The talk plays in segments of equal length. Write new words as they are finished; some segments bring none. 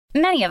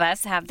Many of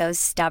us have those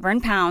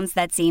stubborn pounds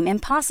that seem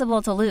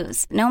impossible to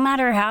lose, no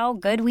matter how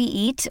good we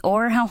eat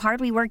or how hard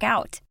we work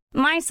out.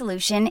 My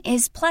solution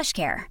is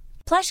PlushCare.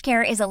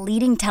 PlushCare is a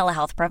leading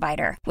telehealth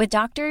provider with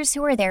doctors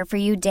who are there for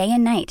you day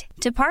and night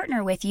to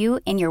partner with you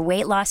in your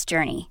weight loss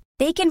journey.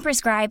 They can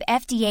prescribe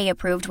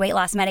FDA-approved weight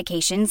loss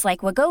medications like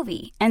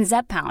Wegovy and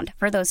Zepbound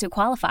for those who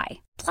qualify.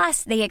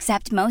 Plus, they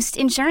accept most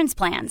insurance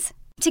plans.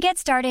 To get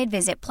started,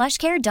 visit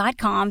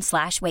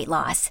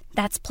plushcare.com/weightloss.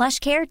 That's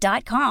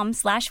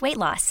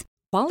plushcare.com/weightloss.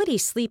 Quality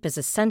sleep is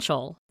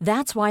essential.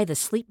 That's why the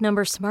Sleep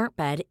Number Smart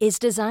Bed is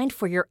designed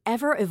for your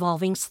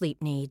ever-evolving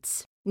sleep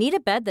needs. Need a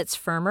bed that's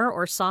firmer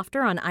or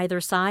softer on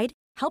either side?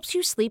 Helps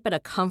you sleep at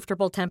a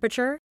comfortable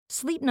temperature?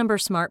 Sleep Number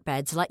Smart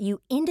Beds let you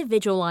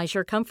individualize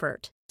your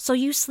comfort, so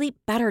you sleep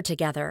better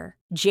together.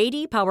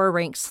 J.D. Power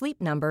ranks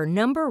Sleep Number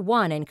number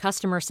 1 in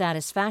customer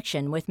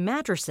satisfaction with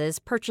mattresses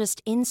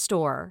purchased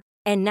in-store.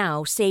 And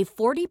now, save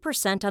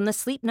 40% on the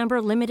Sleep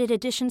Number Limited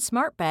Edition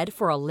Smart Bed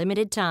for a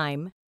limited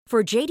time.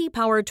 For J.D.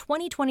 Power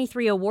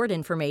 2023 award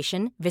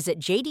information, visit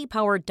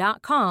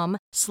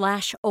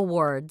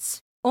jdpower.com/awards.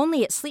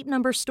 Only at Sleep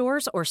Number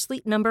stores or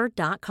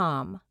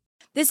sleepnumber.com.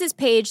 This is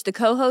Paige, the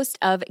co-host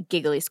of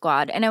Giggly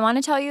Squad, and I want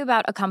to tell you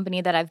about a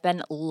company that I've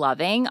been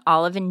loving,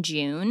 Olive &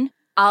 June.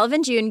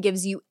 Olive & June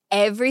gives you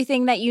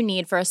everything that you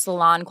need for a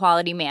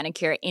salon-quality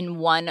manicure in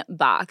one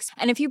box.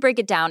 And if you break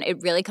it down,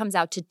 it really comes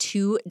out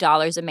to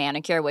 $2 a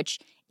manicure, which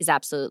is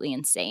absolutely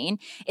insane.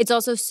 It's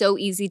also so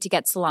easy to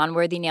get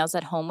salon-worthy nails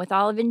at home with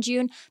Olive &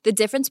 June. The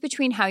difference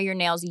between how your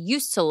nails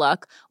used to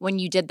look when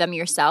you did them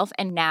yourself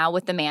and now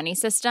with the Mani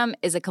system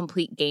is a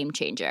complete game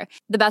changer.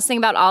 The best thing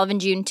about Olive &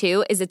 June,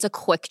 too, is it's a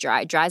quick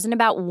dry. Dries in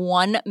about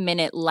 1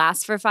 minute,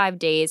 lasts for 5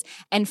 days,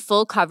 and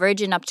full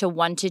coverage in up to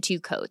 1 to 2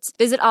 coats.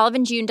 Visit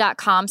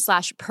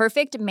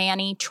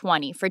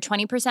oliveandjune.com/perfectmani20 for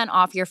 20%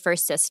 off your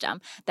first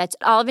system. That's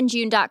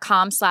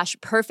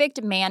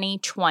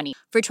oliveandjune.com/perfectmani20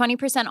 for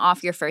 20%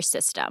 off your first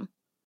system.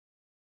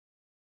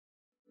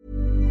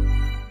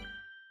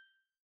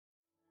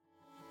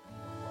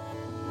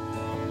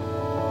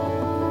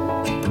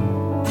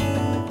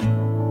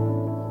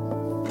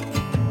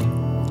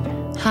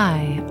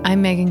 Hi,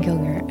 I'm Megan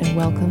Gilger, and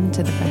welcome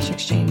to the Fresh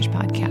Exchange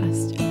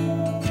podcast.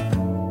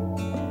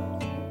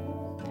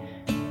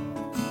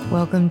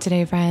 Welcome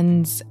today,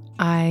 friends.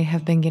 I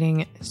have been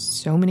getting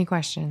so many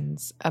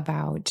questions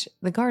about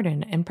the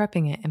garden and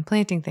prepping it and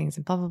planting things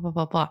and blah, blah, blah,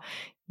 blah, blah.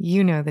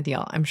 You know the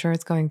deal. I'm sure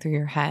it's going through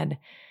your head.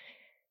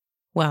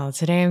 Well,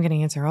 today I'm going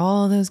to answer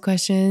all those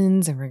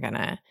questions, and we're going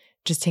to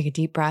just take a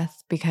deep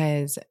breath,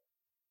 because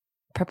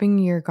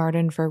prepping your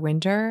garden for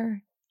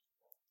winter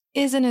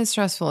isn't as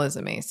stressful as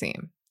it may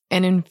seem.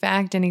 And in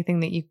fact, anything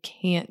that you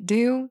can't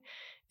do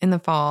in the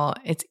fall,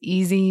 it's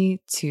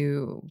easy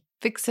to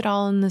fix it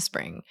all in the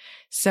spring.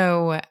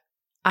 So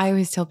I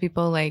always tell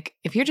people, like,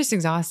 if you're just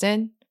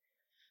exhausted,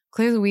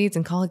 clear the weeds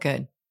and call it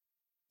good.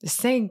 Just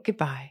say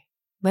goodbye.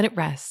 Let it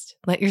rest.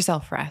 Let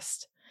yourself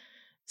rest.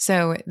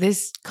 So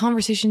this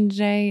conversation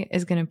today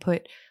is going to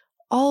put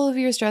all of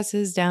your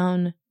stresses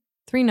down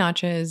 3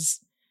 notches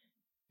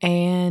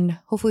and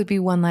hopefully be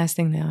one last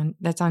thing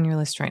that's on your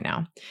list right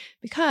now,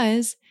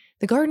 because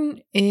the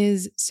garden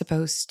is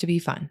supposed to be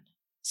fun.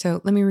 So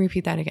let me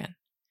repeat that again.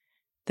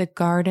 The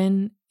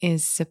garden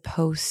is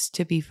supposed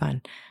to be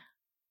fun.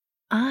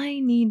 I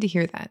need to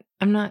hear that.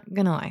 I'm not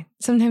going to lie.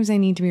 Sometimes I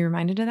need to be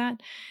reminded of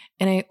that.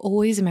 And I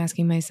always am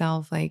asking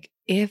myself, like,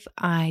 if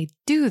I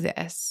do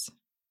this,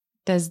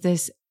 does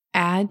this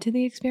add to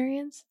the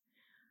experience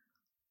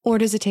or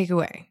does it take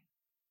away?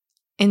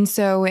 And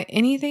so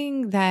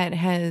anything that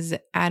has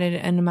added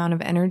an amount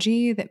of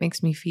energy that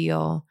makes me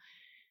feel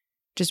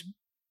just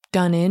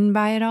done in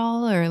by it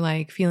all, or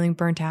like feeling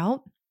burnt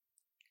out,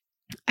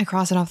 I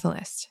cross it off the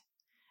list.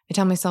 I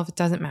tell myself it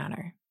doesn't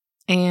matter.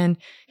 And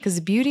because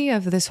the beauty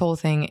of this whole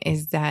thing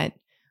is that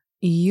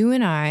you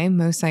and I,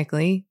 most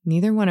likely,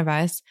 neither one of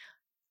us,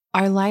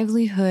 our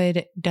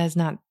livelihood does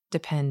not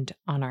depend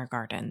on our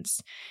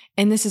gardens.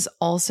 And this is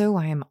also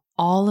why I'm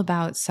all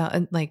about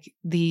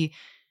the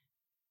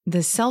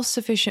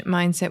self-sufficient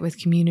mindset with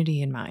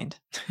community in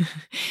mind,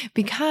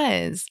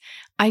 because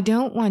I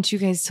don't want you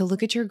guys to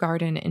look at your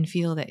garden and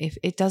feel that if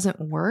it doesn't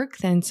work,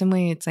 then in some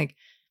way it's like,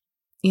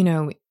 you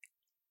know,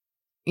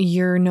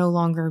 you're no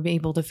longer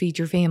able to feed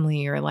your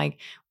family, or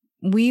like,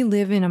 we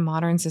live in a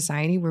modern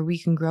society where we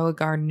can grow a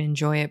garden,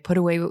 enjoy it, put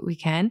away what we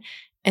can,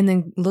 and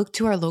then look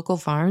to our local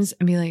farms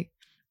and be like,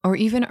 or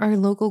even our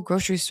local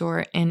grocery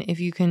store. And if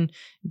you can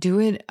do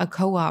it, a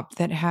co-op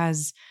that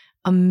has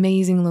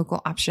amazing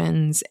local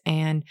options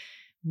and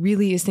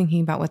really is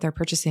thinking about what they're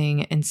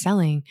purchasing and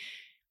selling,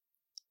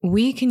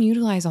 we can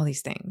utilize all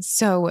these things.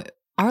 So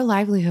our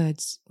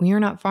livelihoods, we are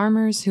not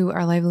farmers who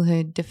our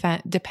livelihood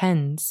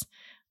depends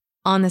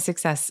on the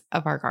success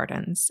of our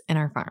gardens and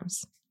our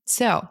farms.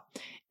 So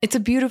it's a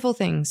beautiful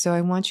thing. So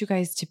I want you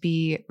guys to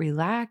be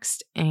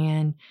relaxed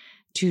and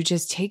to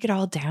just take it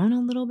all down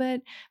a little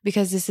bit,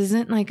 because this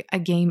isn't like a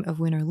game of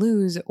win or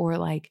lose or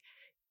like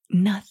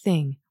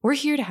nothing. We're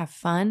here to have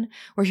fun.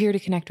 We're here to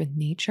connect with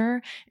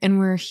nature, and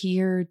we're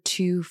here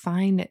to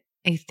find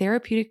a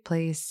therapeutic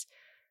place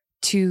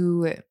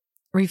to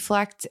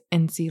reflect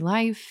and see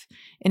life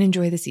and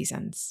enjoy the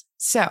seasons.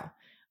 So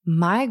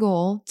my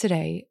goal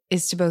today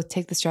is to both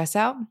take the stress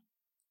out,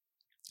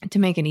 to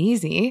make it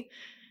easy,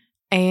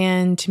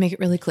 and to make it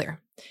really clear.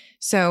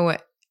 So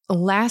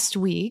last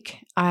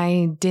week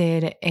I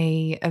did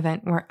a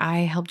event where I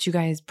helped you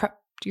guys prep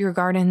your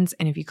gardens.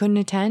 And if you couldn't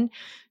attend,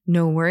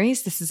 no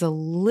worries. This is a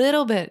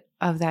little bit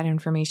of that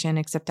information,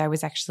 except I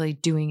was actually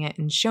doing it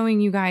and showing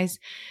you guys.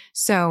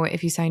 So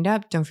if you signed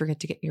up, don't forget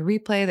to get your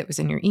replay that was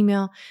in your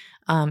email.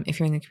 If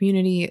you're in the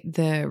community,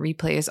 the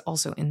replay is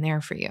also in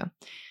there for you.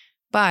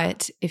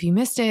 But if you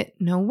missed it,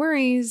 no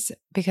worries,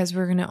 because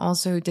we're going to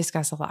also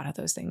discuss a lot of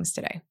those things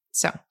today.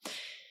 So,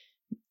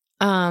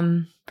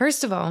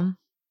 first of all,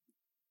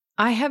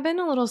 I have been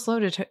a little slow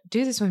to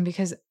do this one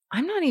because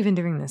I'm not even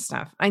doing this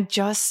stuff. I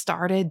just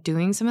started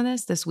doing some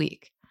of this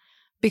week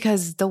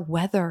because the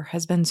weather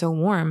has been so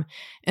warm.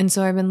 And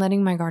so I've been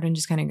letting my garden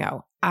just kind of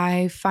go.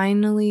 I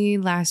finally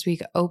last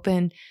week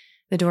opened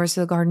the doors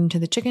to the garden to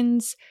the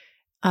chickens.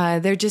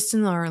 They're just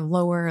in our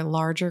lower,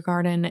 larger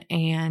garden,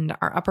 and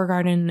our upper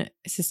garden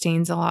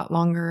sustains a lot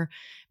longer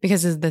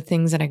because of the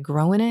things that I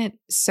grow in it.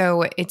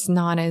 So it's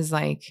not as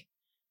like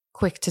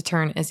quick to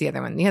turn as the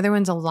other one. The other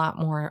one's a lot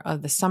more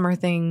of the summer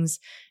things.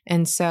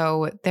 And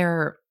so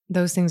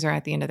those things are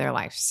at the end of their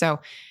life. So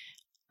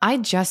I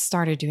just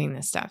started doing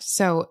this stuff.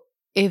 So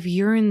if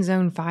you're in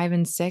zone 5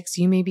 and 6,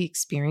 you may be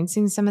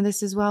experiencing some of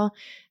this as well.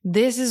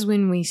 This is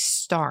when we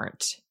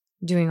start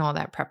doing all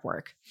that prep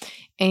work.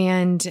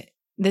 And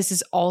this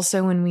is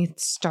also when we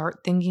start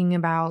thinking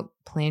about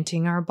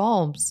planting our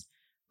bulbs,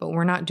 but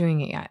we're not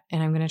doing it yet.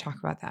 And I'm going to talk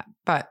about that.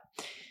 But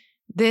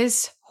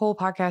this whole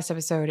podcast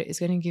episode is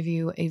going to give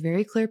you a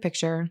very clear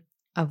picture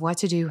of what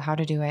to do, how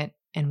to do it,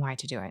 and why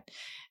to do it.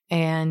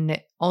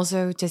 And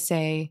also to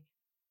say,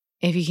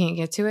 if you can't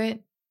get to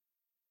it,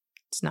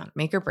 it's not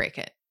make or break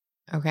it.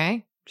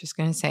 Okay? Just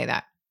going to say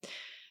that.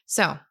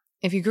 So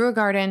if you grew a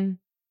garden,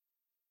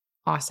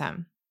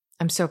 awesome.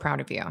 I'm so proud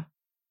of you,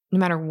 no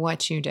matter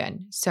what you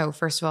did. So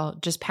first of all,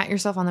 just pat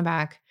yourself on the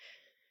back.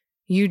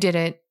 You did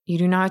it. You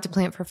do not have to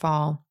plant for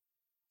fall.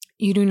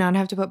 You do not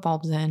have to put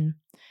bulbs in.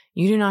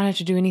 You do not have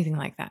to do anything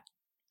like that.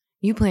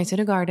 You planted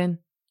a garden.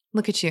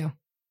 Look at you.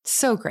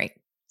 So great.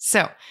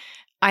 So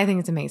I think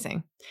it's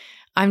amazing.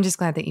 I'm just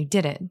glad that you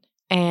did it.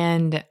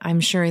 And I'm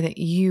sure that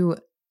you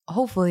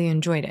hopefully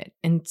enjoyed it.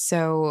 And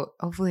so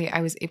hopefully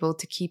I was able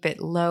to keep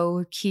it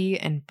low key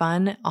and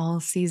fun all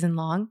season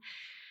long.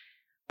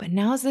 But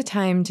now's the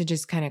time to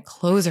just kind of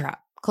close her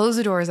up, close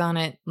the doors on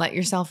it, let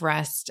yourself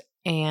rest.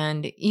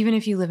 And even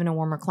if you live in a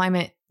warmer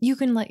climate, you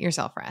can let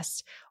yourself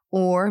rest.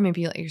 Or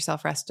maybe you let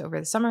yourself rest over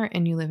the summer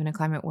and you live in a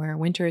climate where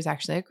winter is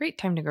actually a great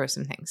time to grow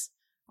some things.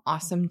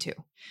 Awesome too.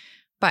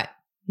 But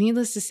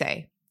needless to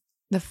say,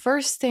 the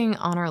first thing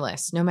on our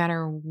list, no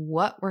matter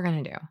what we're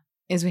going to do,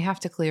 is we have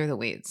to clear the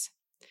weeds.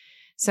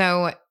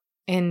 So,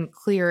 and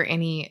clear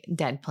any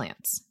dead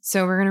plants.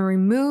 So we're going to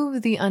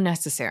remove the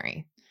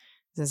unnecessary.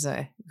 This is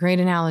a great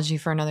analogy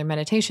for another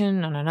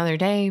meditation on another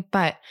day,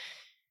 but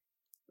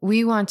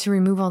we want to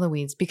remove all the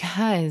weeds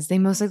because they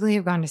most likely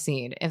have gone to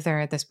seed if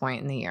they're at this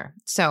point in the year.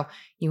 So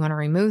you want to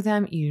remove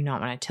them. You do not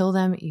want to till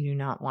them. You do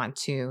not want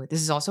to,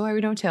 this is also why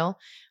we don't till.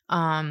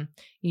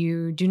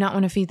 You do not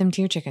want to feed them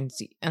to your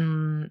chickens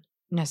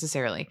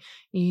necessarily.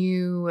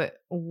 You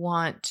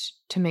want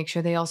to make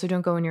sure they also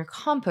don't go in your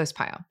compost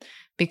pile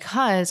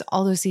because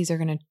all those seeds are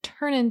going to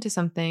turn into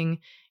something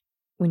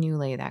when you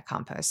lay that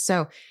compost.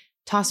 So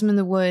toss them in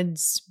the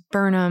woods,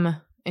 burn them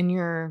in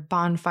your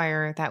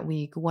bonfire that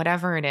week,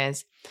 whatever it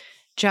is,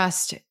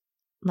 just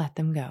let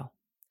them go.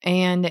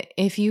 And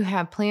if you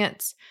have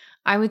plants,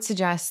 I would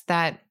suggest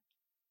that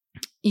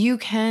you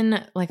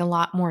can, like a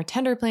lot more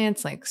tender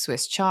plants like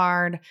Swiss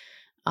chard,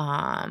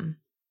 let's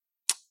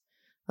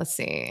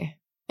see,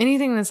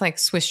 anything that's like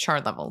Swiss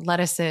chard level,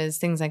 lettuces,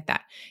 things like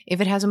that.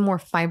 If it has a more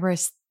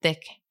fibrous,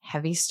 thick,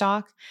 heavy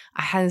stalk,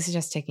 I highly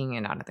suggest taking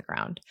it out of the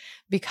ground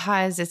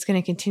because it's going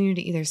to continue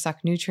to either suck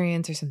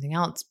nutrients or something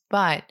else.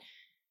 But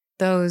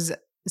those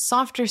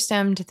softer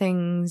stemmed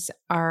things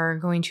are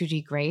going to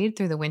degrade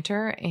through the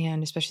winter,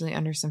 and especially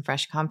under some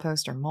fresh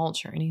compost or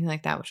mulch or anything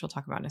like that, which we'll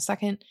talk about in a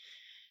second.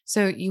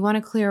 So you want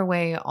to clear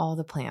away all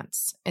the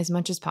plants as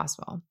much as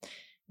possible.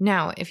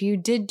 Now, if you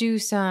did do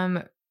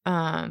some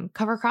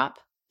cover crop,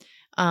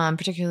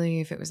 particularly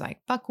if it was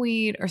like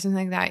buckwheat or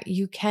something like that,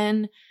 you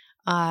can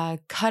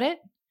cut it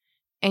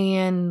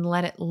and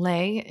let it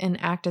lay and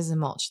act as a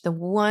mulch. The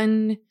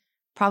one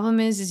problem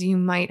is you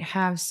might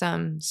have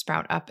some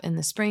sprout up in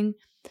the spring.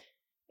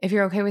 If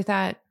you're okay with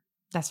that,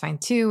 that's fine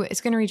too.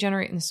 It's going to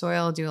regenerate in the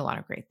soil, do a lot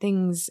of great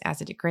things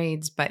as it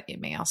degrades, but it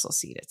may also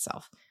seed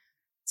itself.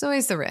 It's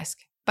always the risk,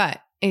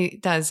 but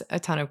it does a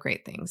ton of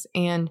great things.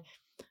 And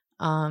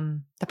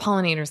the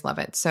pollinators love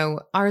it.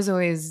 So ours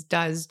always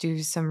does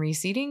do some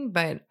reseeding,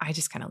 but I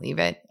just kind of leave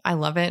it. I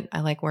love it.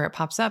 I like where it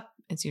pops up.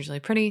 It's usually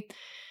pretty.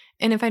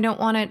 And if I don't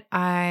want it,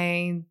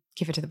 I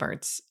give it to the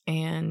birds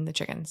and the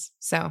chickens.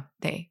 So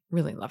they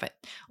really love it.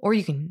 Or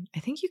you can, I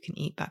think you can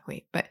eat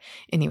buckwheat. But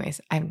anyways,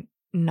 I'm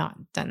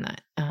not done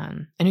that.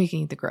 I know you can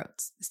eat the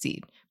growth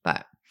seed,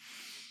 but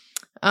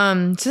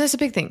so that's a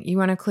big thing. You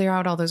want to clear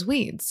out all those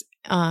weeds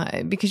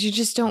because you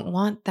just don't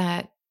want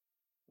that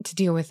to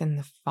deal with in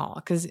the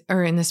fall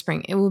or in the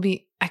spring. It will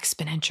be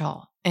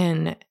exponential.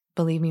 And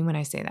believe me when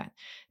I say that.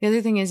 The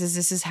other thing is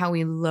this is how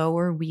we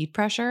lower weed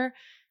pressure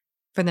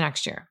for the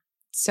next year.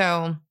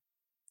 So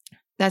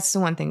that's the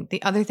one thing.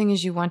 The other thing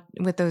is you want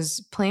with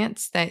those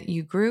plants that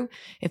you grew,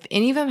 if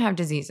any of them have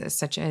diseases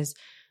such as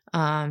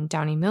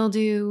downy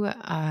mildew,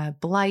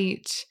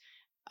 blight,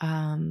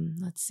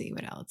 let's see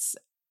what else.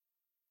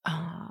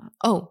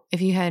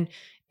 If you had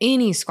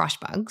any squash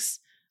bugs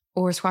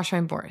or squash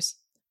vine borers,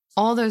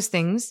 all those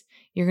things,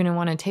 you're going to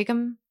want to take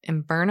them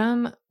and burn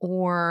them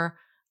or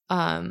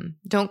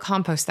don't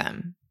compost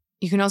them.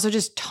 You can also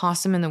just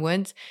toss them in the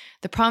woods.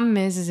 The problem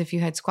is if you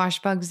had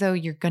squash bugs, though,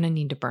 you're going to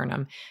need to burn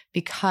them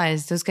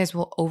because those guys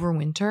will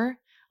overwinter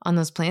on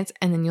those plants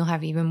and then you'll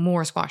have even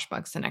more squash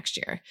bugs the next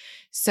year.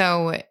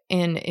 So,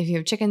 and if you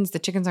have chickens, the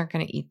chickens aren't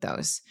going to eat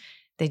those.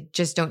 They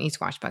just don't eat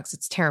squash bugs.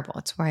 It's terrible.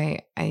 It's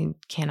why I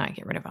cannot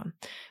get rid of them.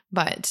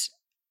 But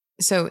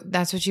so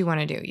that's what you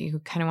want to do. You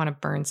kind of want to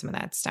burn some of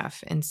that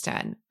stuff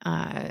instead.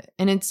 And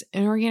it's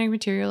an organic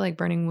material like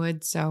burning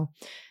wood. So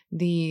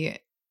the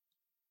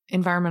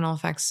environmental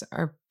effects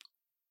are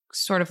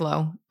sort of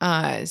low.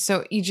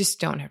 So you just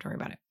don't have to worry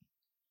about it.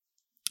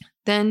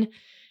 Then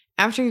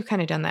after you've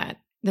kind of done that,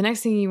 the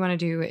next thing you want to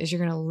do is you're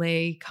going to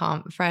lay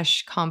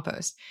fresh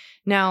compost.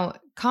 Now,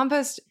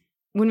 compost,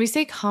 when we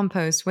say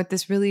compost, what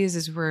this really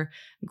is we're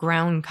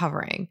ground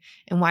covering.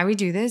 And why we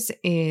do this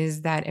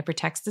is that it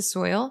protects the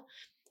soil,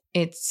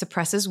 it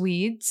suppresses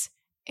weeds,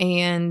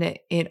 and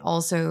it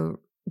also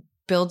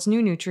builds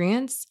new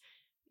nutrients.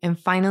 And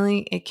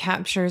finally, it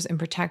captures and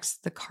protects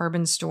the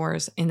carbon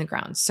stores in the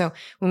ground. So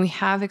when we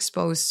have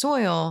exposed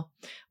soil,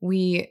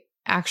 we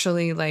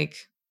actually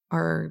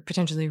are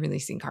potentially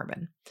releasing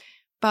carbon.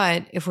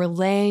 But if we're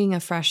laying a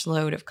fresh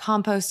load of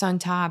compost on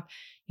top,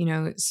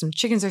 some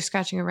chickens are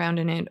scratching around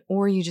in it,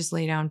 or you just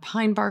lay down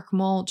pine bark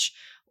mulch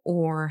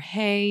or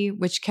hay,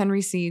 which can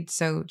reseed.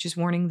 So just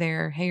warning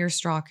there, hay or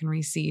straw can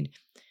reseed.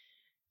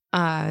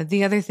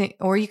 The other thing,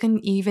 or you can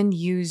even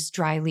use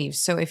dry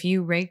leaves. So if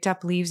you raked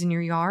up leaves in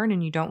your yard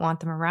and you don't want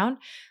them around,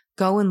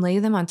 go and lay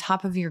them on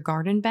top of your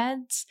garden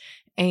beds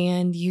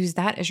and use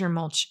that as your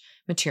mulch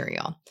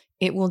material.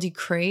 It will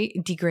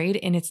degrade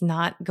and it's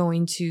not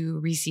going to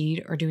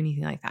reseed or do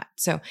anything like that.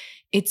 So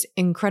it's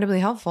incredibly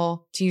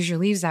helpful to use your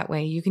leaves that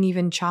way. You can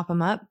even chop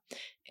them up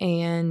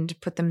and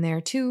put them there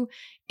too.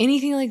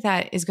 Anything like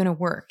that is going to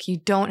work. You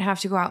don't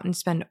have to go out and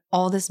spend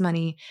all this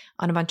money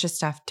on a bunch of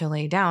stuff to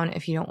lay down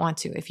if you don't want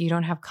to. If you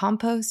don't have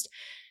compost,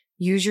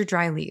 use your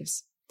dry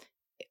leaves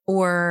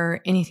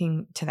or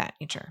anything to that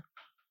nature.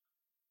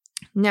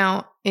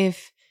 Now,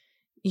 if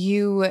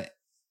you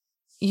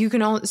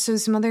can also,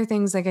 some other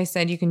things, like I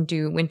said, you can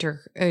do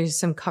winter,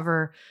 some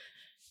cover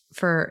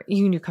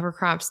you can do cover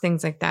crops,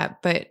 things like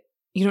that, but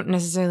you don't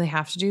necessarily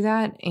have to do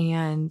that.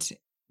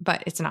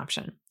 But it's an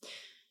option.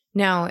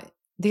 Now,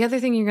 the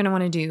other thing you're going to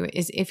want to do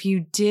is if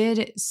you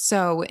did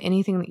sow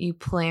anything that you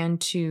plan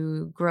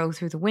to grow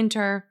through the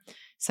winter,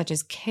 such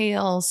as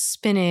kale,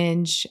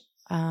 spinach,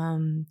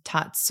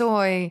 tot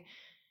soy,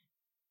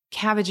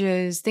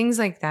 cabbages, things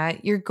like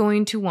that, you're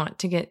going to want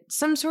to get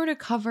some sort of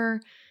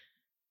cover.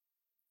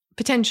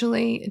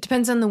 Potentially, it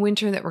depends on the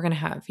winter that we're going to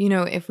have.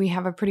 If we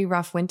have a pretty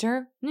rough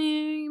winter,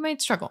 you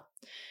might struggle.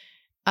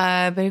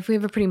 But if we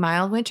have a pretty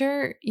mild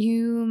winter,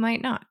 you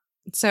might not.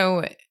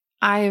 So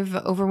I've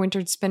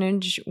overwintered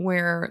spinach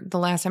where the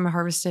last time I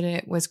harvested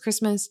it was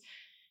Christmas,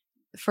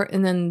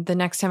 and then the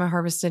next time I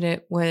harvested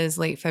it was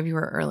late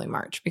February, early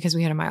March, because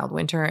we had a mild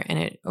winter and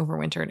it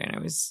overwintered, and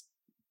it was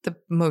the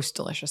most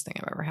delicious thing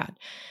I've ever had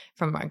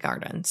from my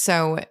garden.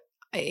 So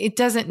it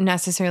doesn't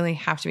necessarily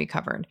have to be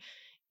covered.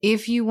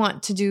 If you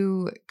want to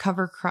do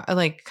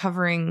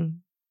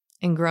covering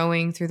and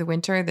growing through the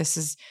winter, this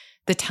is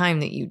the time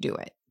that you do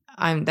it.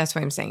 That's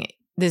why I'm saying it.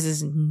 This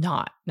is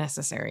not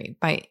necessary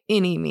by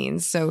any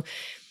means. So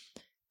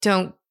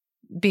don't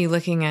be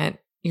looking at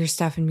your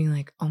stuff and being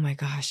like, oh my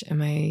gosh,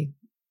 am I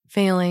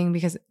failing?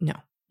 Because no,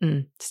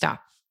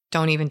 stop.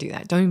 Don't even do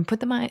that. Don't even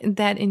put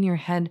that in your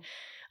head.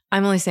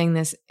 I'm only saying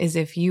this is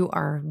if you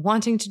are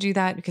wanting to do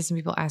that, because some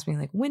people ask me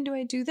when do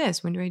I do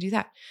this? When do I do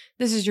that?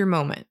 This is your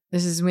moment.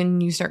 This is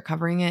when you start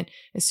covering it.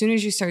 As soon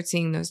as you start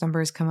seeing those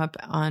numbers come up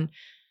on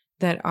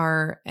that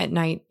are at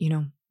night,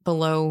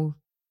 below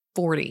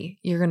 40,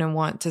 you're going to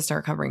want to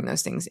start covering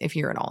those things if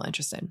you're at all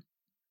interested,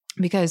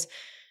 because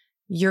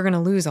you're going to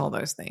lose all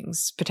those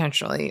things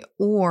potentially,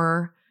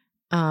 or,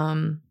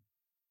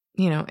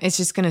 it's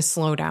just going to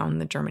slow down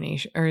the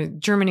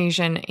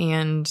germination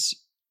and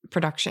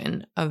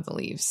production of the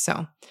leaves.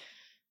 So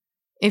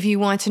if you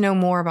want to know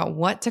more about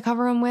what to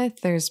cover them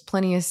with, there's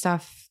plenty of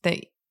stuff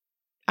that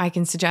I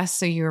can suggest.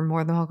 So you're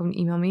more than welcome to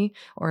email me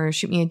or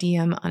shoot me a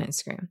DM on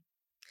Instagram.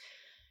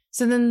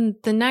 So then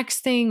the next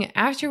thing,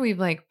 after we've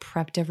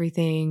prepped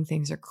everything,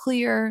 things are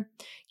clear,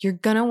 you're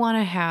going to want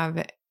to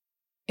have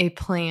a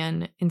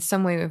plan in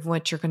some way of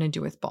what you're going to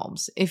do with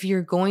bulbs. If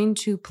you're going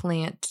to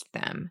plant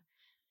them,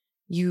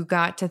 you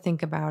got to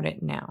think about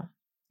it now.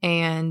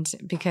 And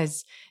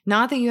because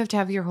not that you have to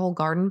have your whole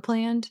garden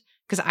planned,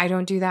 because I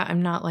don't do that.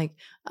 I'm not like,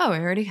 oh, I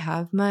already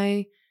have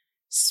my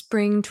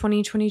spring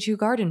 2022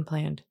 garden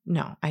planned.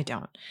 No, I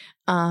don't.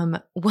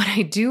 What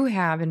I do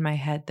have in my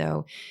head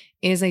though,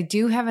 is I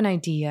do have an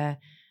idea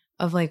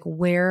of like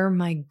where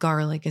my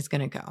garlic is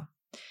going to go.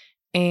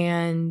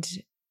 And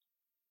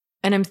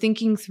I'm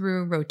thinking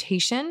through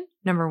rotation,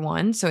 number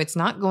one. So it's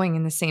not going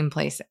in the same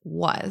place it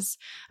was.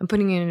 I'm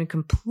putting it in a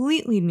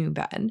completely new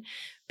bed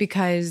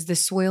because the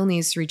soil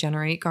needs to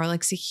regenerate.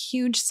 Garlic's a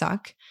huge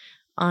suck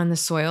on the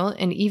soil.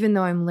 And even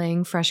though I'm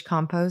laying fresh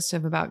compost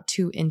of about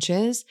 2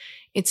 inches,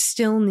 it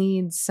still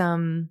needs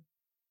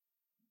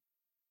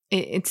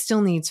it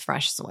still needs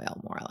fresh soil,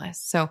 more or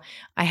less. So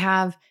I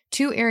have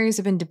 2 areas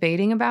I've been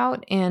debating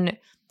about. And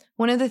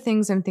one of the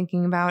things I'm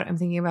thinking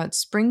about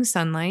spring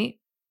sunlight.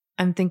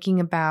 I'm thinking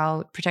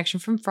about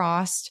protection from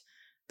frost,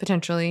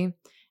 potentially.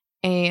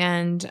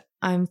 And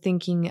I'm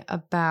thinking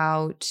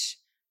about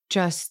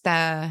just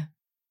the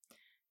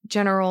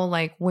general,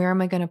 like, where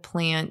am I going to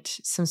plant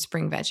some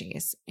spring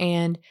veggies?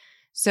 And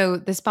so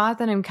the spot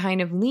that I'm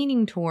kind of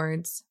leaning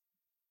towards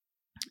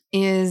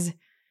is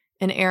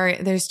an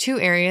area. There's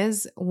 2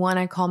 areas. One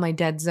I call my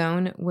dead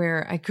zone,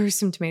 where I grew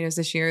some tomatoes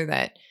this year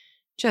that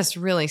just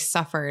really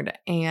suffered.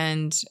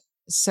 And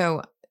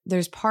so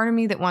there's part of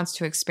me that wants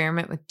to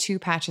experiment with 2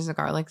 patches of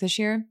garlic this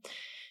year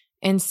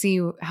and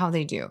see how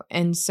they do.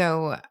 And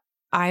so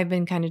I've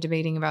been kind of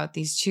debating about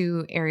these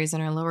 2 areas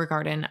in our lower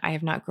garden. I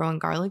have not grown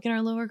garlic in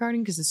our lower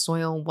garden because the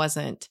soil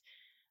wasn't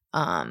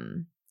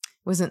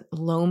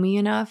loamy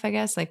enough, I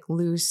guess, like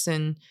loose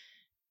and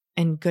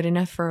good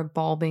enough for a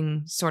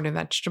bulbing sort of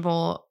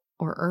vegetable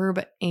or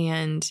herb.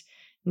 And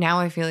now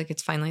I feel like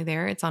it's finally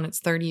there. It's on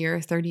its 3rd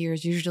year. 30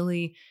 years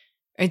usually,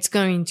 it's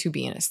going to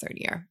be in its 3rd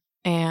year.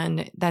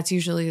 And that's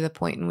usually the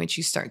point in which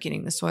you start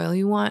getting the soil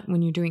you want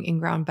when you're doing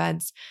in-ground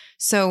beds.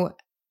 So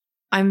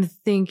I'm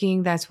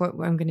thinking that's what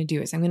I'm going to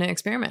do is I'm going to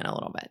experiment a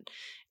little bit.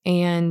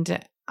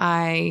 And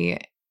I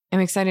am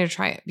excited to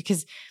try it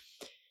because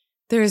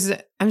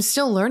I'm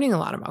still learning a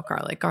lot about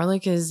garlic.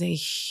 Garlic is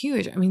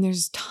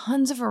there's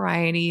tons of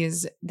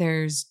varieties.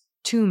 There's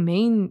 2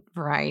 main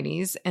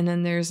varieties, and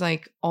then there's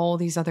like all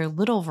these other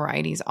little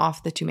varieties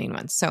off the 2 main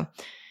ones. So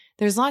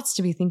there's lots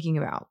to be thinking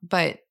about.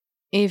 But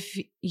if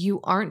you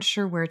aren't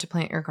sure where to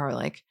plant your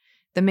garlic,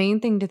 the main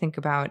thing to think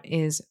about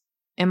is,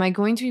 am I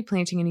going to be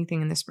planting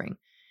anything in the spring?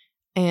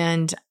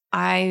 And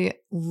I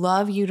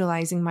love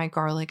utilizing my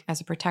garlic as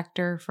a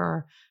protector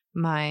for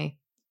my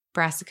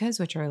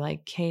brassicas, which are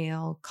like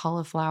kale,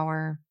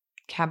 cauliflower,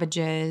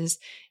 cabbages,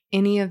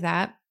 any of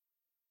that.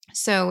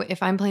 So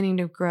if I'm planning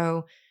to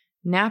grow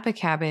Napa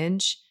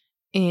cabbage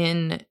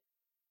in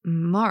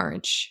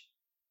March,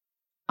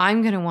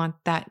 I'm going to want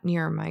that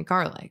near my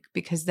garlic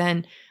because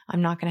then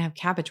I'm not going to have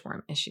cabbage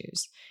worm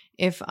issues.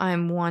 If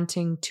I'm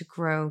wanting to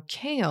grow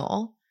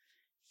kale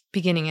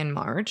beginning in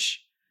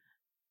March,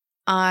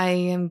 I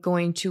am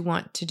going to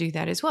want to do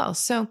that as well.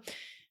 So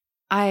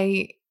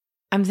I'm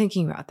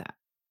thinking about that.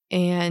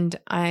 And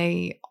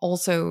I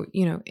also,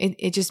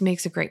 it just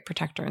makes a great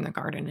protector in the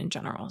garden in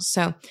general.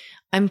 So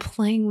I'm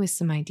playing with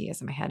some ideas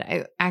in my head.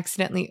 I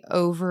accidentally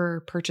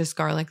over purchased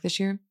garlic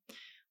this year,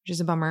 which is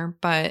a bummer,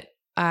 but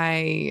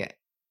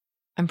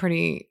I'm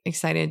pretty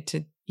excited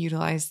to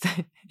utilize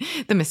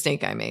the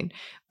mistake I made.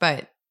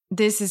 But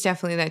this is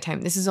definitely that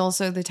time. This is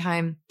also the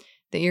time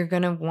that you're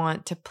going to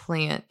want to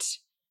plant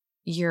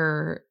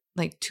your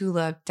like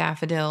tulip,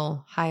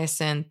 daffodil,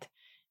 hyacinth,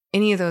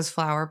 any of those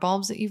flower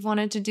bulbs that you've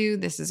wanted to do.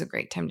 This is a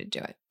great time to do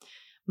it.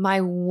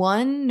 My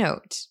one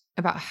note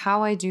about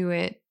how I do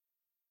it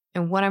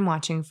and what I'm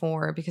watching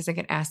for, because I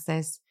get asked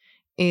this,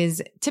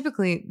 is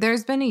typically there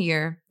was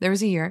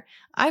a year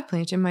I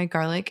planted my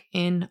garlic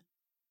on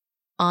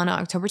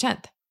October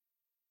 10th.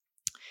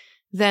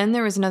 Then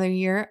there was another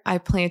year I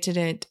planted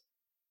it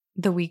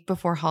the week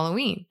before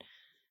Halloween.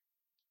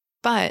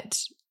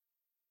 But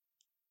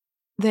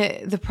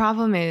the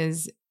problem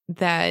is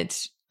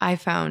that I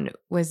found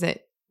was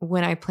that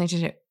when I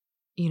planted it,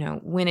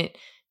 when it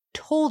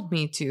told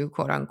me to,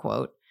 quote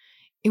unquote,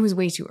 it was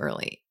way too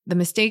early. The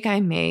mistake I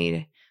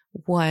made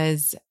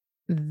was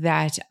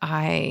that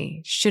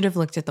I should have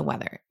looked at the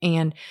weather.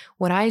 And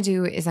what I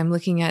do is I'm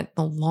looking at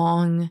the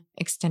long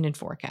extended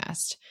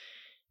forecast.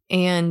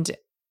 And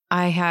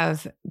I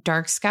have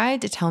Dark Sky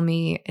to tell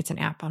me, it's an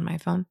app on my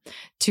phone,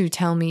 to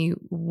tell me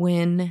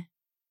when,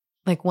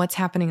 like what's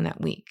happening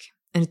that week.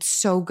 And it's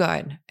so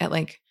good at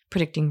like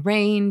predicting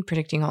rain,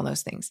 predicting all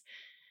those things.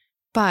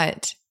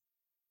 But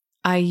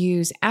I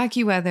use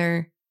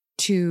AccuWeather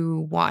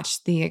to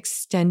watch the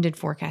extended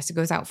forecast. It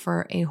goes out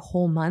for a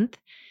whole month.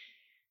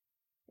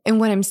 And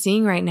what I'm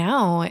seeing right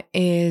now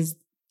is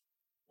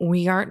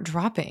we aren't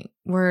dropping.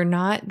 We're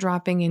not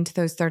dropping into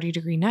those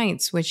 30-degree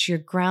nights, which your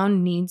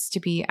ground needs to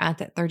be at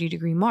that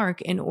 30-degree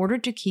mark in order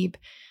to keep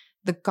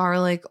the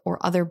garlic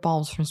or other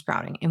bulbs from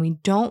sprouting. And we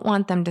don't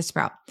want them to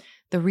sprout.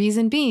 The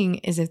reason being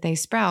is if they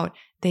sprout,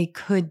 they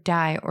could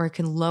die or it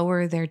could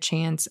lower their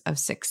chance of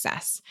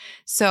success.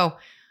 So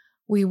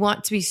we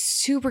want to be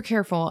super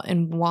careful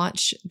and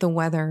watch the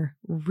weather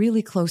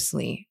really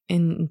closely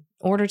in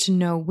order to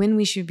know when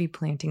we should be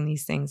planting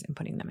these things and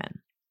putting them in.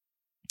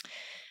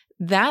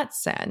 That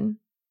said,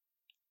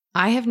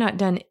 I have not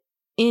done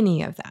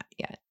any of that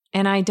yet.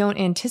 And I don't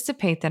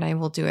anticipate that I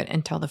will do it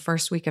until the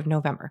first week of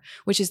November,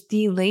 which is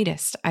the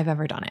latest I've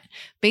ever done it.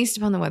 Based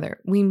upon the weather,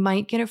 we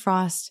might get a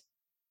frost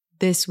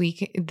this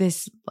week,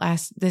 this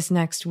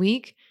next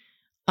week.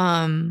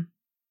 But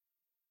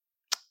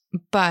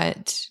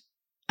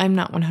I'm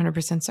not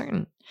 100%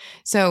 certain.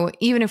 So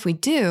even if we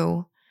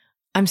do,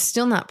 I'm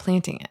still not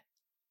planting it.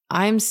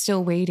 I'm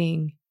still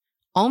waiting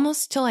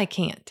almost till I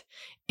can't.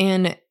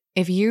 And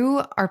if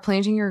you are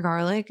planting your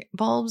garlic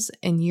bulbs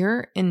and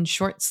you're in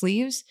short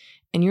sleeves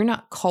and you're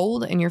not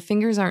cold and your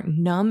fingers aren't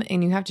numb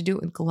and you have to do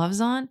it with gloves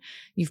on,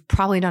 you've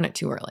probably done it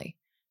too early.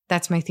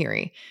 That's my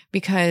theory.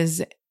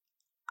 Because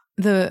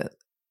the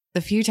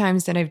few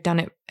times that I've done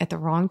it at the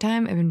wrong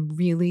time, I've been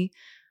really,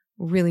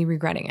 really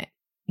regretting it.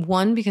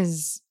 One,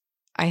 because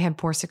I had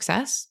poor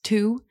success.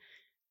 Two,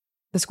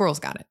 the squirrels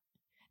got it.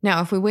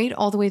 Now, if we wait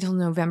all the way till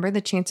November,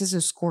 the chances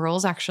of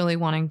squirrels actually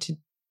wanting to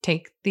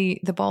take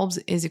the bulbs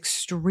is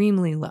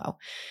extremely low.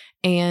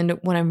 And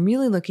what I'm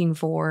really looking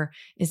for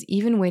is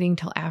even waiting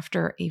till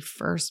after a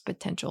first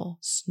potential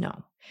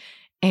snow.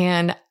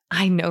 And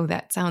I know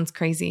that sounds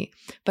crazy,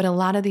 but a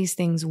lot of these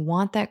things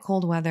want that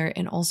cold weather.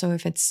 And also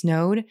if it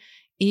snowed,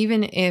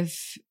 even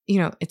if,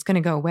 it's going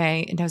to go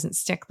away, it doesn't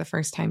stick the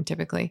first time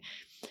typically,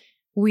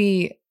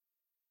 we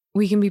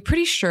can be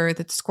pretty sure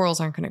that the squirrels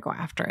aren't going to go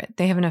after it.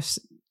 They have enough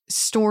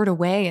stored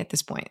away at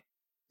this point.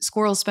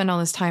 Squirrels spend all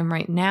this time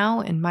right now,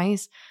 and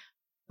mice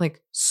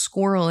like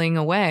squirreling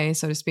away,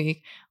 so to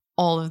speak,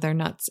 all of their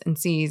nuts and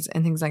seeds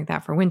and things like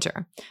that for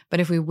winter.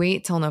 But if we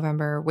wait till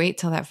November, wait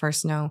till that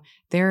first snow,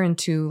 they're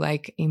into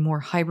like a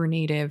more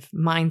hibernative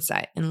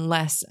mindset and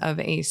less of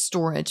a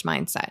storage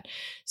mindset.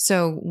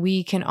 So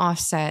we can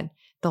offset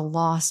the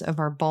loss of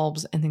our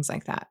bulbs and things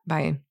like that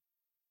by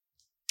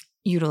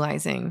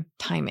utilizing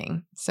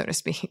timing, so to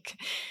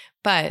speak.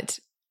 But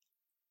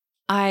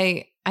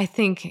I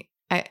think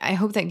I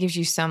hope that gives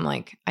you some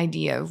like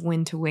idea of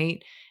when to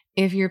wait.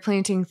 If you're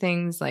planting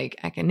things like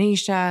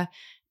echinacea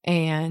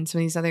and some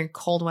of these other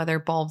cold weather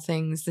bulb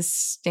things, this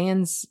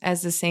stands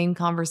as the same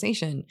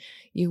conversation.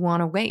 You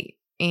want to wait.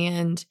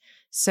 And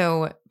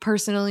so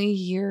personally,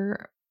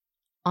 here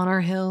on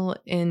our hill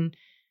in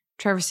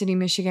Traverse City,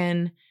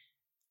 Michigan,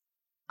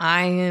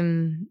 I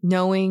am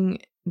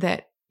knowing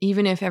that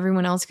even if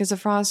everyone else gets a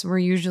frost, we're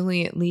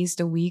usually at least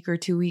a week or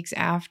 2 weeks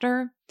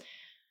after.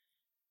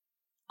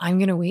 I'm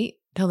going to wait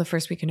till the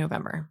first week of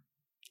November.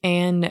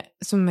 And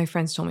some of my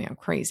friends told me I'm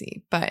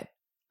crazy, but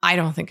I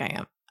don't think I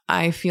am.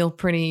 I feel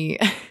pretty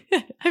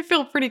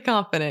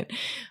confident.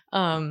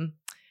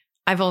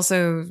 I've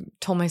also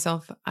told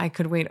myself I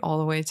could wait all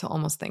the way till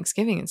almost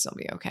Thanksgiving and still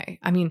be okay.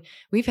 I mean,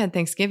 we've had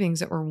Thanksgivings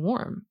that were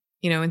warm,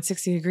 in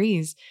 60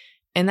 degrees,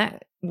 and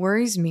that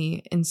worries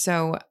me. And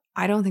so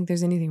I don't think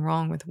there's anything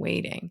wrong with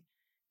waiting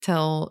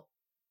till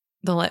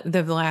the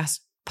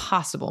last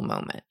possible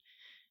moment.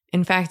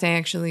 In fact, I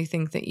actually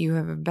think that you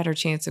have a better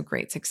chance of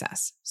great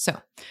success. So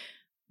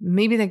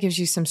maybe that gives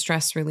you some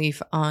stress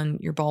relief on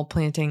your bulb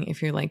planting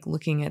if you're like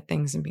looking at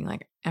things and being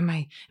like, am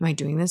I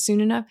doing this soon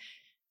enough?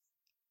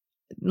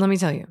 Let me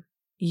tell you,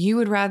 you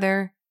would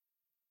rather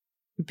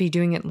be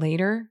doing it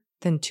later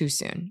than too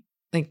soon,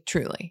 like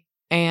truly.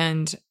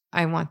 And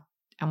I want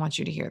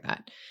you to hear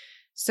that.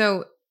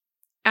 So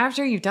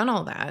after you've done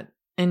all that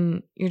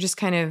and you're just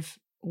kind of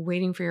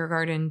waiting for your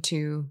garden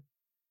to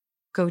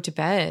go to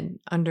bed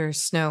under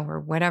snow or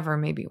whatever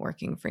may be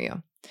working for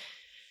you,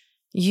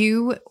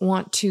 you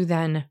want to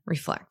then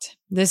reflect.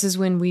 This is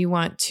when we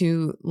want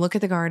to look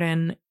at the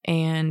garden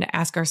and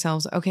ask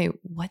ourselves, okay,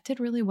 what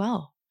did really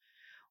well?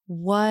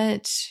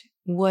 What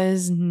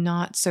was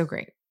not so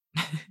great?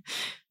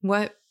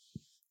 What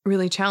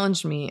really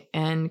challenged me?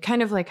 And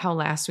kind of like how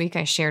last week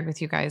I shared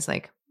with you guys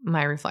like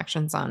my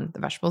reflections on the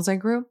vegetables I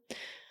grew.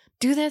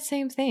 Do that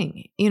same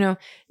thing.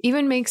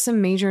 Even make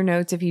some major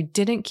notes. If you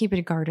didn't keep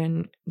a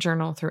garden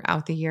journal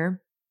throughout the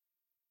year,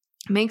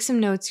 make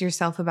some notes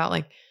yourself about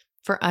like,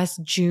 for us,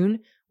 June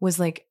was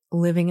like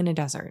living in a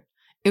desert.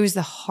 It was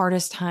the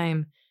hardest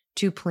time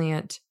to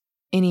plant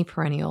any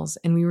perennials,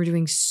 and we were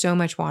doing so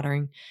much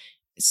watering.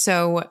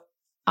 So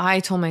I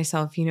told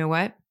myself, you know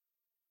what?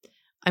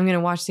 I'm going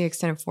to watch the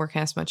extended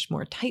forecast much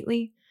more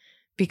tightly,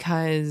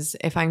 because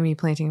if I'm going to be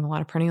planting a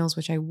lot of perennials,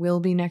 which I will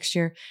be next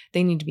year,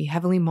 they need to be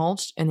heavily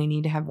mulched and they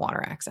need to have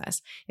water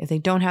access. If they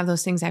don't have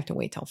those things, I have to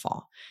wait till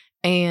fall.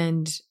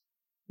 And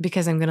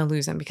because I'm going to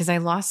lose them, because I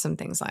lost some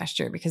things last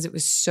year because it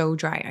was so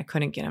dry. I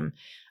couldn't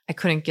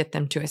get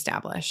them to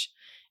establish.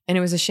 And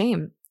it was a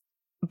shame,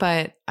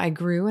 but I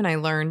grew and I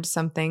learned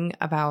something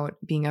about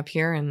being up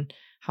here and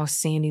how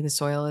sandy the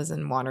soil is,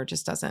 and water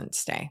just doesn't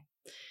stay.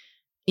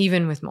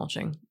 Even with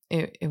mulching,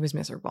 it was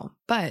miserable,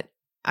 but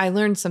I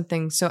learned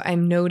something. So I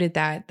noted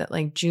that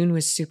like June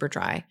was super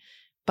dry,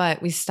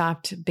 but we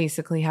stopped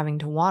basically having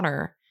to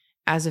water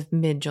as of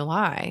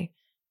mid-July.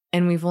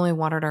 And we've only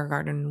watered our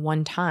garden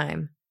one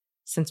time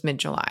since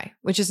mid-July,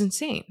 which is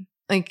insane.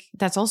 Like,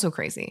 that's also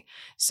crazy.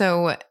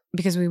 So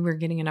because we were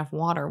getting enough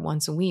water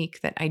once a week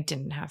that I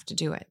didn't have to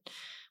do it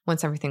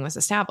once everything was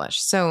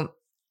established. So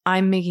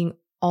I'm making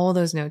all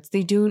those notes.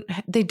 They don't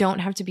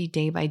have to be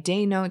day by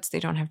day notes. They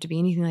don't have to be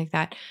anything like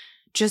that.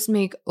 Just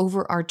make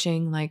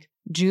overarching, like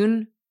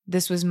June,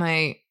 this was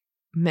my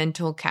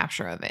mental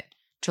capture of it.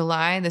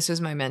 July, this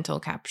was my mental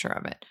capture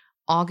of it.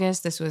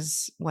 August, this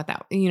was what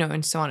that,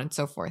 and so on and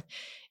so forth.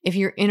 If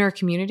you're in our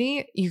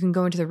community, you can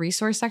go into the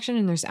resource section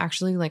and there's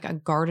actually like a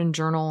garden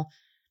journal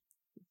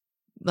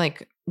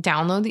like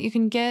download that you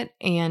can get,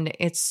 and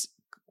it's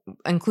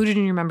included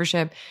in your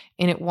membership,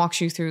 and it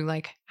walks you through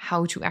like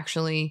how to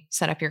actually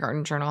set up your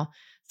garden journal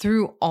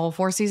through all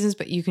 4 seasons,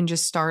 but you can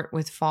just start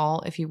with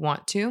fall if you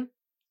want to,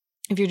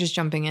 if you're just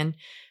jumping in.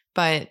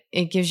 But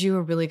it gives you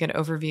a really good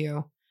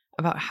overview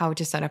about how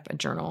to set up a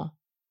journal.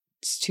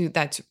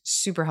 That's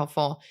super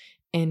helpful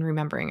in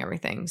remembering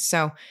everything.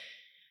 So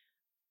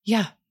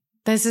yeah,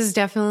 this is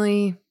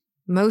definitely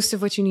most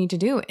of what you need to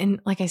do. And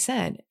like I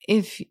said,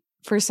 if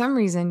for some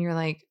reason you're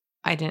like,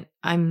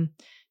 I'm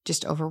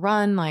just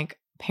overrun, like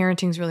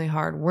parenting's really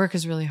hard, work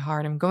is really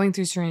hard, I'm going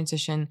through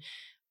transition,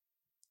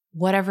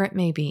 whatever it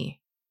may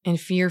be, and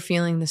if you're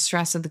feeling the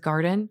stress of the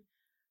garden,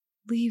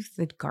 leave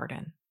the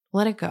garden.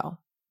 Let it go.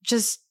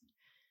 Just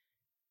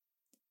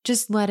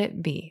let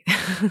it be.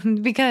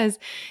 Because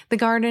the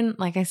garden,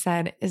 like I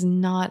said, is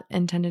not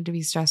intended to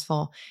be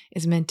stressful.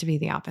 It's meant to be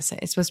the opposite.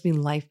 It's supposed to be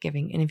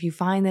life-giving. And if you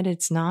find that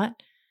it's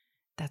not,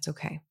 that's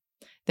okay.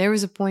 There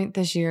was a point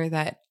this year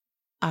that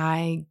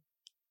I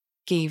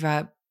gave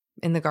up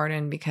in the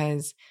garden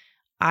because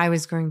I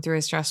was going through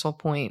a stressful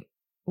point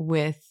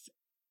with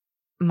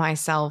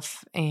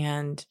myself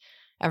and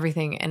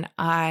everything. And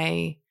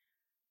I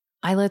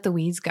let the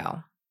weeds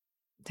go.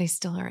 They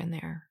still are in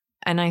there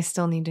and I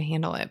still need to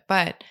handle it,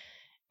 but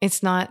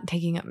it's not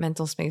taking up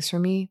mental space for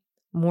me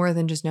more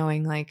than just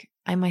knowing like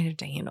I might have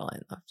to handle it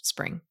in the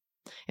spring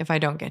if I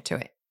don't get to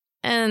it.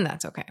 And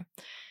that's okay.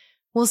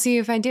 We'll see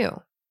if I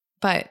do.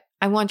 But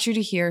I want you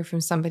to hear from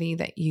somebody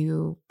that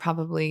you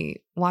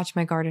probably watch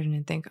my garden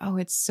and think, oh,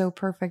 it's so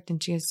perfect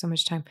and she has so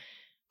much time. I'm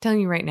telling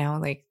you right now,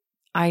 like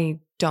I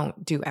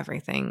don't do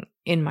everything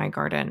in my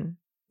garden.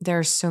 There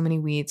are so many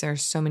weeds. There are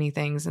so many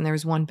things. And there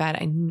was one bed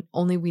I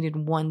only weeded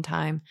one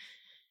time.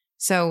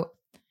 So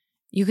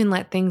you can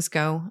let things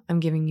go. I'm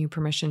giving you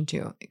permission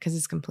to, because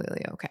it's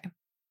completely okay.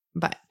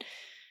 But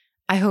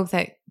I hope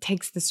that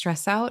takes the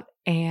stress out.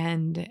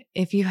 And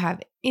if you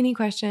have any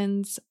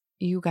questions,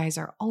 you guys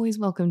are always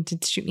welcome to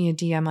shoot me a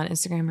DM on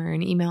Instagram or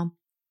an email.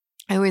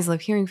 I always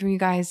love hearing from you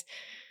guys.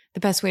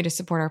 The best way to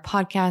support our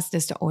podcast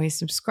is to always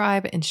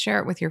subscribe and share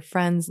it with your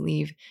friends.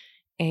 Leave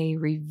a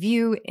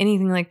review.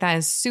 Anything like that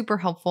is super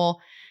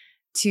helpful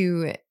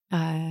to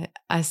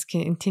us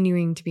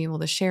continuing to be able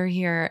to share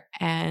here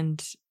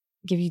and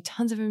give you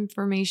tons of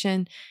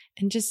information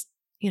and just,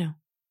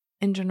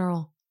 in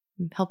general,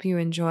 help you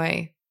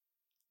enjoy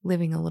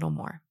living a little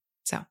more.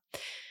 So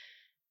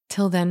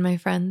till then, my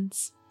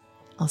friends,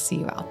 I'll see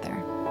you out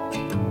there.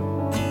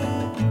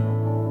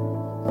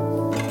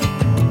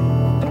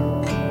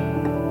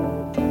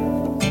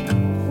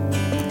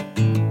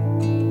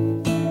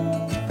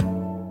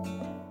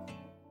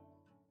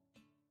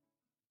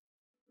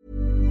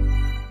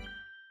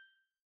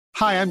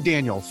 Hi, I'm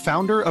Daniel,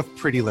 founder of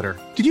Pretty Litter.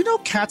 Did you know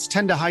cats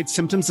tend to hide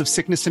symptoms of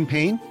sickness and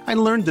pain? I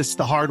learned this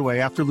the hard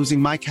way after losing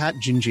my cat,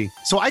 Gingy.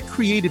 So I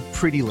created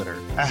Pretty Litter,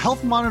 a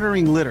health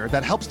monitoring litter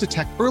that helps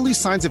detect early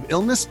signs of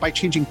illness by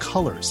changing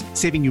colors,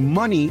 saving you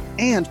money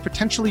and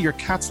potentially your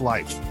cat's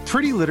life.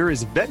 Pretty Litter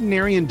is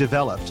veterinarian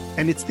developed,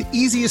 and it's the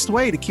easiest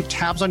way to keep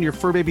tabs on your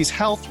fur baby's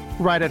health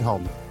right at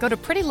home. Go to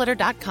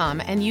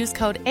prettylitter.com and use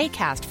code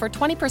ACAST for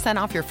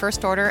 20% off your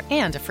first order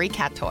and a free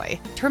cat toy.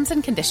 Terms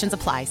and conditions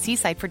apply. See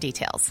site for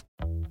details.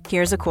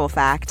 Here's a cool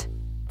fact.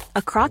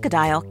 A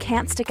crocodile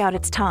can't stick out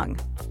its tongue.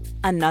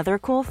 Another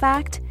cool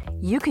fact,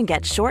 you can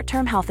get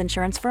short-term health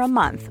insurance for a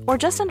month or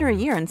just under a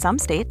year in some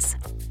states.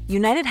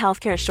 United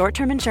Healthcare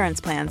short-term insurance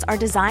plans are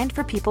designed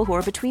for people who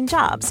are between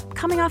jobs,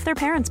 coming off their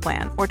parents'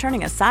 plan, or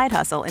turning a side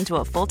hustle into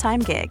a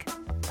full-time gig.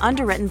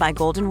 Underwritten by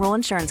Golden Rule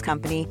Insurance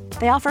Company,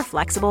 they offer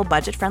flexible,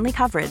 budget-friendly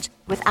coverage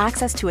with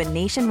access to a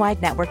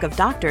nationwide network of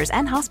doctors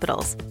and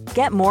hospitals.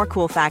 Get more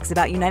cool facts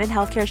about United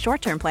Healthcare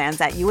short-term plans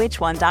at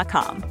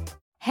uh1.com.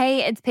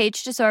 Hey, it's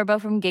Paige DeSorbo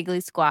from Giggly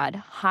Squad.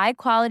 High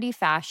quality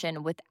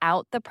fashion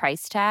without the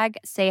price tag.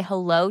 Say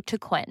hello to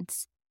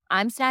Quince.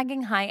 I'm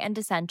snagging high-end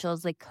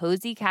essentials like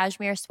cozy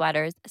cashmere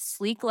sweaters,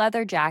 sleek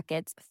leather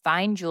jackets,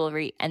 fine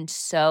jewelry, and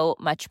so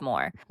much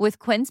more. With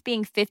Quince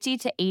being 50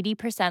 to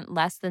 80%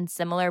 less than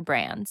similar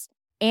brands.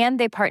 And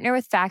they partner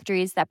with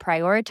factories that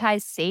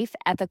prioritize safe,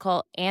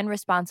 ethical, and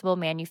responsible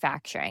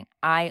manufacturing.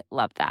 I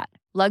love that.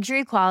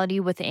 Luxury quality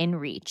within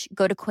reach.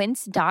 Go to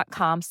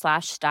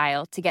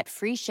quince.com/style to get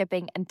free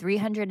shipping and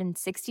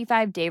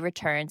 365-day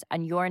returns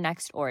on your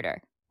next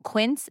order.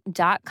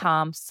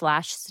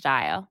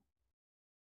 Quince.com/style.